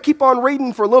yet. You got to keep on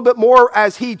reading for a little bit more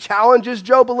as he challenges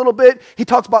Job a little bit. He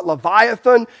talks about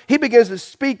Leviathan. He begins to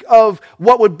speak of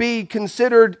what would be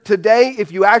considered today,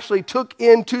 if you actually took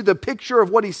into the picture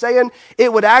of what he's saying,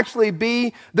 it would actually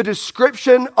be the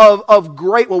description of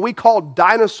great, what we call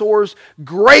dinosaurs,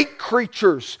 great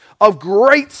creatures of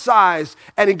great size.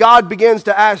 And God begins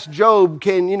to ask Job,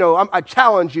 I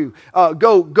challenge you,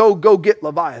 go get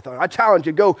Leviathan. I challenge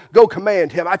you, go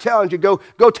command him. I challenge you,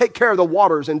 go take care of the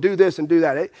waters and do this and do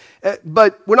that.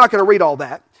 But we're not going to read all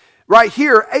that. Right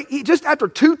here, just after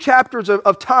 2 chapters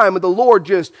of time with the Lord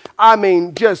just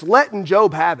letting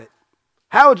Job have it.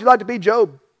 How would you like to be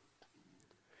Job?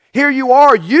 Here you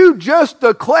are, you just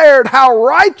declared how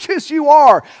righteous you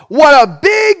are. What a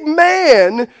big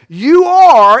man you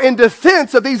are in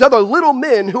defense of these other little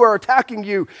men who are attacking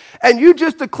you. And you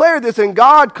just declared this, and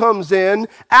God comes in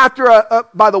after,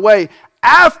 by the way,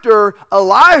 after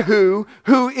Elihu,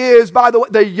 who is, by the way,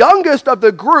 the youngest of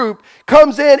the group,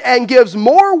 comes in and gives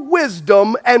more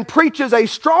wisdom and preaches a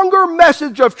stronger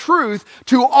message of truth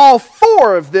to all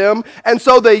 4 of them. And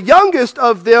so the youngest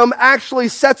of them actually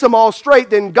sets them all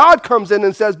straight. Then God comes in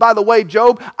and says, by the way,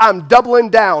 Job, I'm doubling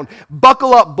down.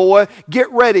 Buckle up, boy.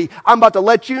 Get ready. I'm about to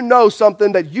let you know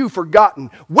something that you've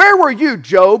forgotten. Where were you,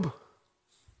 Job?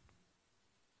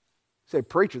 Say,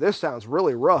 preacher, this sounds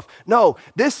really rough. No,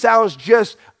 this sounds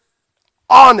just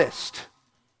honest.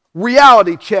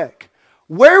 Reality check.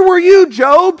 Where were you,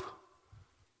 Job,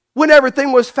 when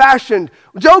everything was fashioned?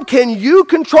 Job, can you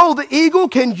control the eagle?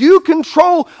 Can you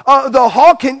control the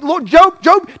hawk? Lord,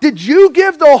 Job, did you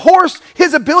give the horse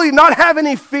his ability to not have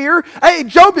any fear? Hey,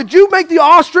 Job, did you make the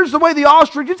ostrich the way the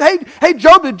ostrich is? Hey,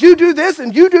 Job, did you do this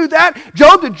and you do that?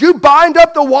 Job, did you bind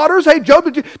up the waters? Hey,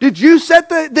 Job, did you set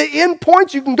the end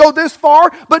points? You can go this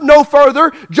far, but no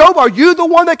further. Job, are you the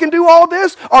one that can do all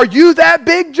this? Are you that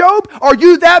big, Job? Are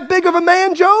you that big of a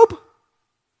man, Job?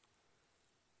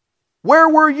 Where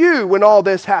were you when all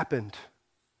this happened?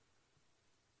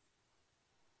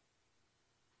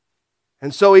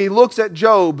 And so he looks at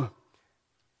Job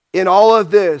in all of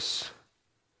this.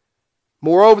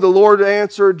 Moreover, the Lord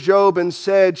answered Job and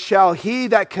said, shall he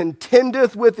that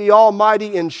contendeth with the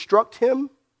Almighty instruct him?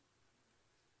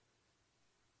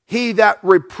 He that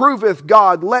reproveth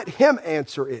God, let him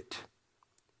answer it.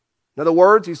 In other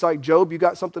words, he's like, Job, you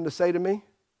got something to say to me?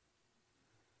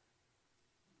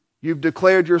 You've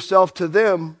declared yourself to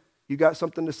them. You got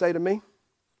something to say to me?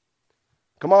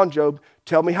 Come on, Job.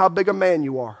 Tell me how big a man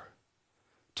you are.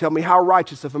 Tell me how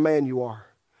righteous of a man you are.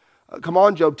 Come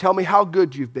on, Job. Tell me how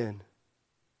good you've been.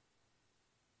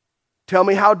 Tell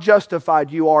me how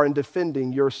justified you are in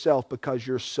defending yourself because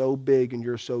you're so big and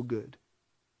you're so good.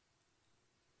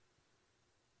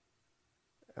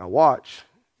 Now watch.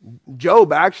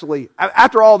 Job actually,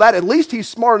 after all that, at least he's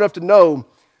smart enough to know,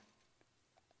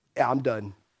 yeah, I'm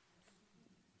done.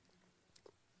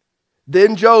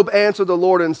 Then Job answered the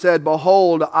Lord and said,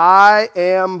 behold, I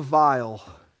am vile.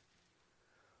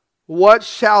 What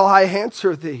shall I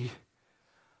answer thee?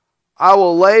 I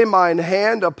will lay mine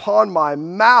hand upon my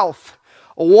mouth.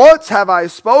 Once have I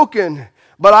spoken,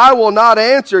 but I will not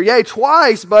answer. Yea,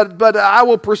 twice, but I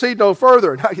will proceed no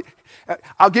further.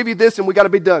 I'll give you this and we got to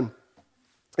be done.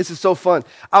 This is so fun.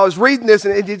 I was reading this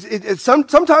and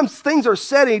sometimes things are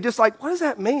said and you're just like, what does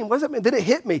that mean? What does that mean? Did it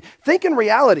hit me? Think in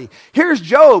reality. Here's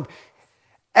Job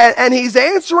and he's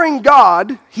answering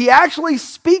God. He actually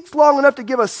speaks long enough to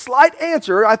give a slight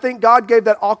answer. I think God gave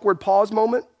that awkward pause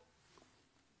moment.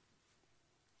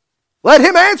 Let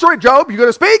him answer it, Job. You going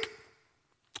to speak?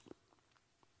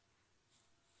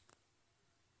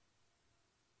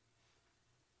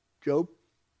 Job?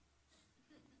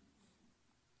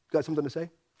 Got something to say?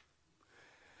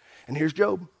 And here's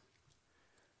Job.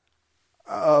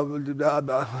 I'm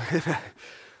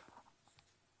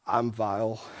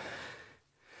vile.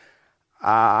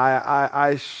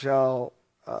 I shall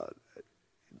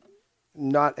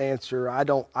not answer. I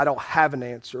don't have an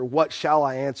answer. What shall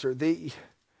I answer thee?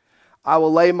 I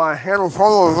will lay my hand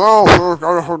upon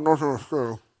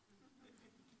the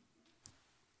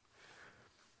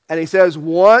And he says,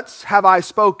 once have I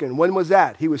spoken. When was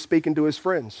that? He was speaking to his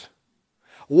friends.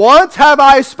 Once have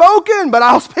I spoken, but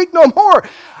I'll speak no more.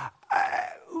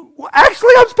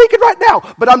 Actually, I'm speaking right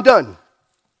now, but I'm done.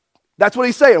 That's what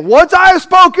he's saying. Once I have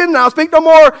spoken, I'll speak no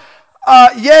more.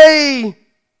 Yea,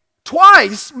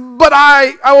 twice, but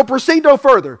I will proceed no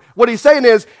further. What he's saying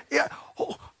is,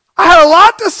 I had a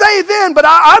lot to say then, but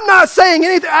I'm not saying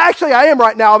anything. Actually, I am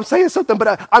right now. I'm saying something,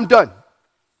 but I'm done.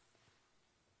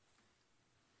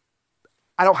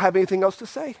 I don't have anything else to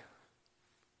say.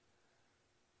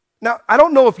 Now, I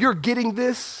don't know if you're getting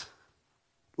this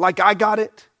like I got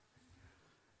it,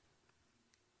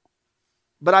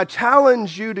 but I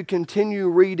challenge you to continue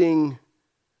reading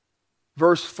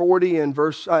verse 40 and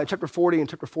chapter 40 and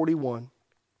chapter 41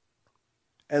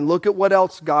 and look at what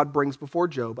else God brings before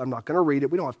Job. I'm not going to read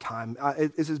it. We don't have time.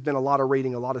 This has been a lot of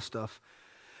reading, a lot of stuff.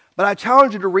 But I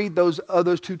challenge you to read those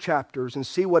two chapters and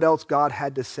see what else God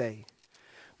had to say.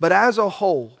 But as a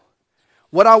whole,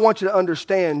 what I want you to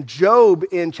understand, Job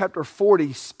in chapter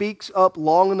 40 speaks up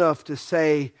long enough to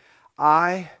say,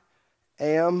 I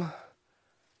am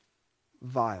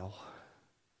vile.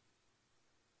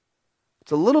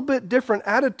 It's a little bit different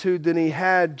attitude than he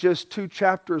had just 2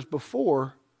 chapters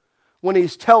before when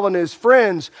he's telling his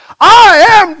friends, I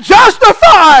am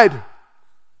justified.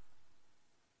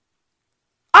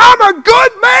 I'm a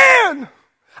good man.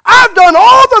 I've done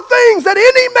all the things that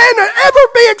any man would ever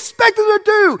be expected to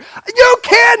do. You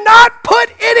cannot put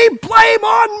any blame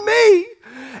on me.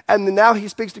 And then now he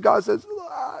speaks to God and says,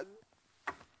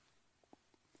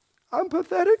 I'm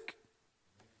pathetic.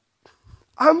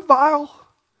 I'm vile.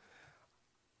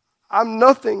 I'm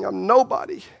nothing. I'm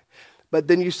nobody. But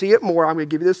then you see it more. I'm going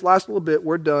to give you this last little bit.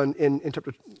 We're done in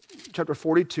chapter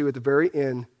 42 at the very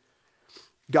end.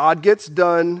 God gets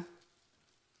done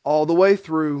all the way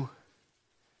through.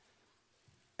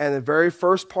 And the very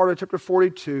first part of chapter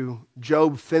 42,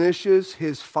 Job finishes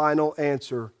his final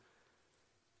answer.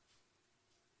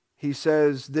 He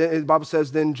says, the Bible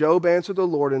says, then Job answered the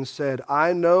Lord and said,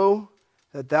 I know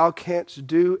that thou canst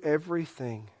do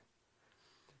everything,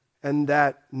 and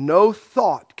that no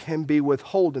thought can be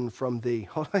withholden from thee.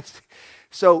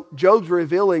 So Job's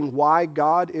revealing why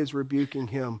God is rebuking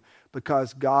him,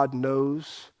 because God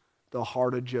knows the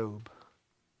heart of Job.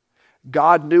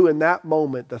 God knew in that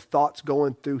moment the thoughts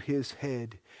going through his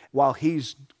head while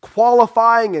he's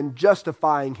qualifying and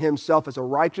justifying himself as a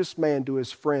righteous man to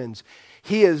his friends.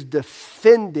 He is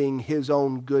defending his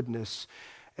own goodness.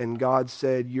 And God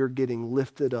said, you're getting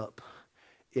lifted up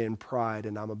in pride,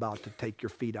 and I'm about to take your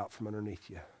feet out from underneath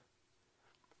you.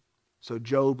 So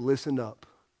Job, listen up.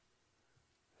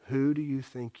 Who do you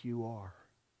think you are?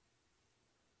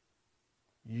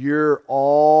 You're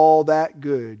all that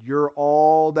good. You're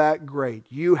all that great.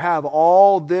 You have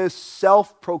all this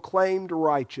self-proclaimed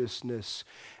righteousness.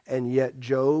 And yet,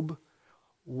 Job,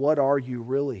 what are you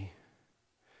really?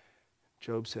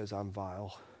 Job says, I'm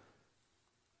vile.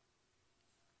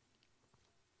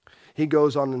 He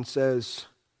goes on and says,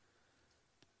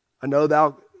 I know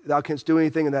thou canst do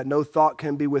anything, and that no thought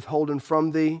can be withholden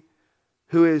from thee.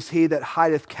 Who is he that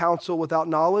hideth counsel without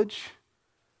knowledge?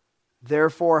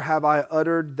 Therefore have I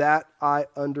uttered that I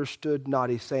understood not.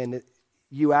 He's saying that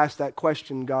you asked that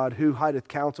question, God, who hideth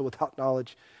counsel without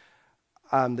knowledge?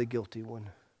 I'm the guilty one.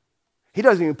 He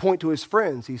doesn't even point to his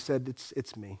friends. He said,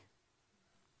 it's me.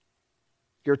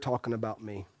 You're talking about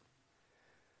me.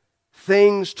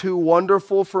 Things too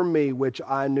wonderful for me, which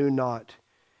I knew not.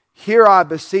 Here I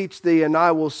beseech thee, and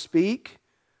I will speak.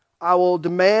 I will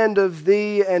demand of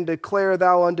thee and declare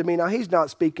thou unto me. Now, he's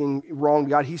not speaking wrong to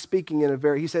God. He's speaking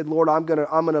he said, Lord, I'm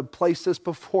gonna place this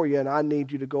before you, and I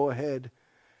need you to go ahead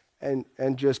and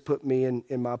just put me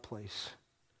in my place.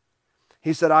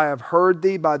 He said, I have heard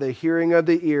thee by the hearing of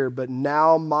the ear, but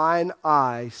now mine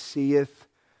eye seeth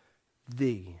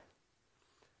thee.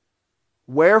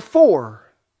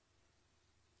 Wherefore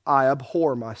I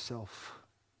abhor myself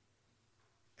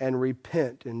and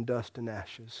repent in dust and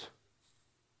ashes.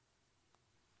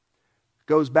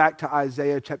 Goes back to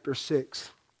Isaiah chapter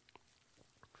 6.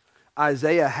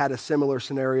 Isaiah had a similar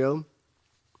scenario,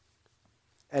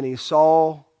 and he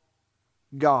saw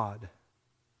God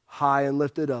high and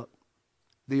lifted up,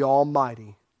 the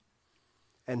Almighty,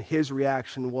 and his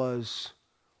reaction was,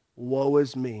 woe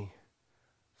is me,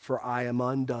 for I am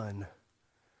undone.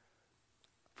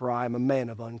 For I am a man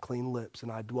of unclean lips,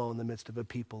 and I dwell in the midst of a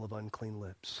people of unclean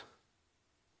lips.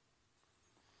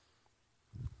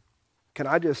 Can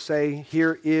I just say,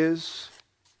 here is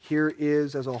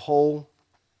as a whole,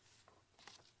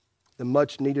 the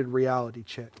much needed reality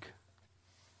check.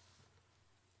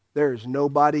 There is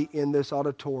nobody in this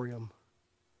auditorium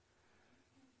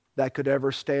that could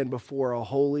ever stand before a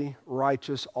holy,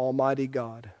 righteous, almighty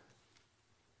God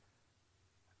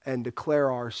and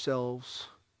declare ourselves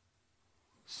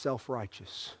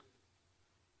self-righteous.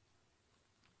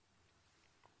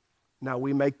 Now,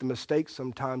 we make the mistake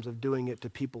sometimes of doing it to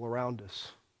people around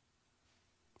us.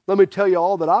 Let me tell you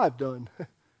all that I've done. Let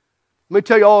me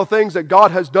tell you all the things that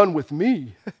God has done with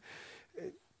me.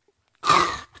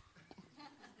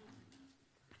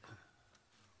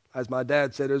 As my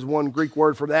dad said, there's one Greek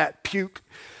word for that, puke.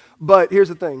 But here's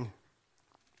the thing.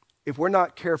 If we're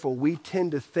not careful, we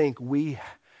tend to think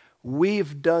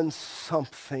we've done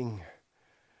something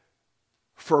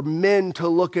for men to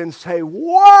look and say,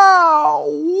 wow,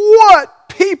 what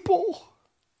people.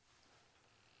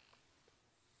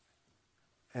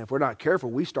 And if we're not careful,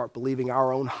 we start believing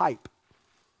our own hype.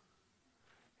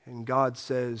 And God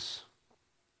says,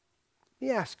 let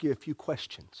me ask you a few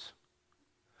questions.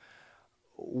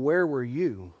 Where were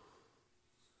you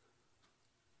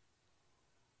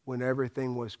when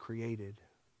everything was created?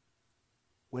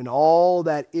 When all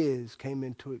that is came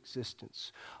into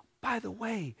existence? By the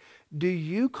way, do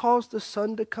you cause the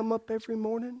sun to come up every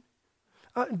morning?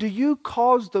 Do you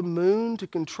cause the moon to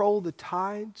control the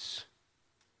tides?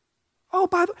 Oh,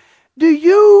 do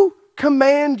you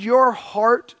command your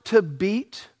heart to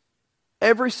beat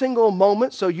every single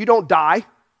moment so you don't die?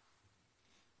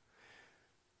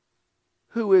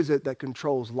 Who is it that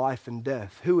controls life and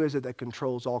death? Who is it that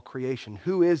controls all creation?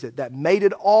 Who is it that made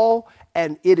it all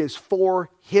and it is for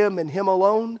Him and Him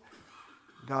alone?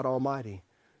 God Almighty.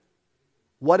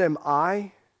 What am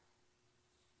I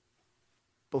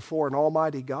before an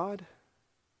almighty God?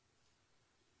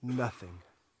 Nothing.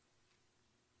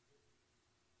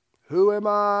 Who am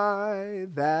I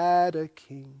that a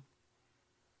king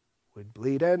would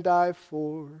bleed and die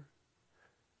for?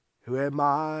 Who am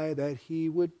I that he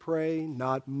would pray,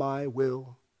 not my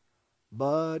will,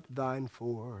 but thine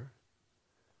for?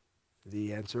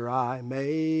 The answer I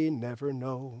may never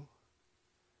know.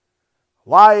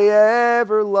 Why he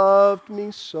ever loved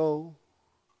me so,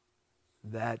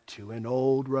 that to an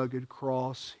old rugged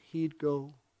cross he'd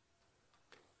go.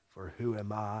 For who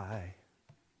am I?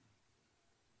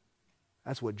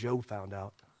 That's what Job found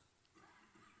out.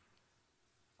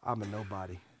 I'm a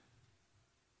nobody.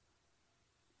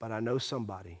 But I know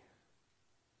somebody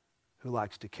who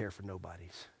likes to care for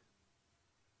nobodies.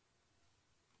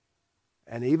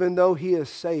 And even though he has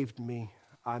saved me,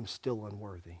 I'm still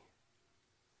unworthy.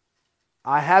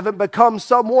 I haven't become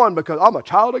someone because I'm a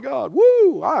child of God.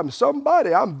 Woo, I'm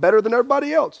somebody. I'm better than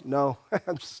everybody else. No,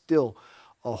 I'm still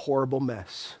a horrible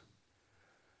mess.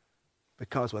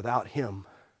 Because without him,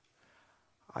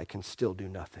 I can still do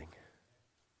nothing.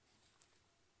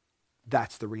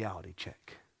 That's the reality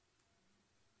check.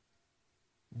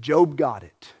 Job got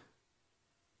it.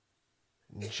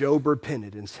 Job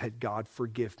repented and said, God,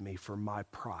 forgive me for my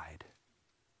pride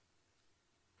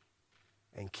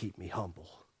and keep me humble.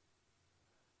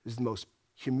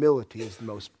 Humility is the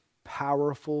most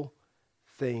powerful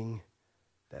thing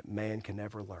that man can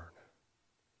ever learn.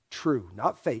 True,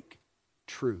 not fake,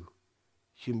 true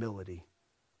humility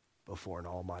before an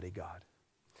almighty God.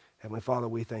 Heavenly Father,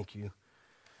 we thank you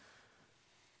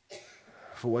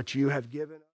for what you have given us.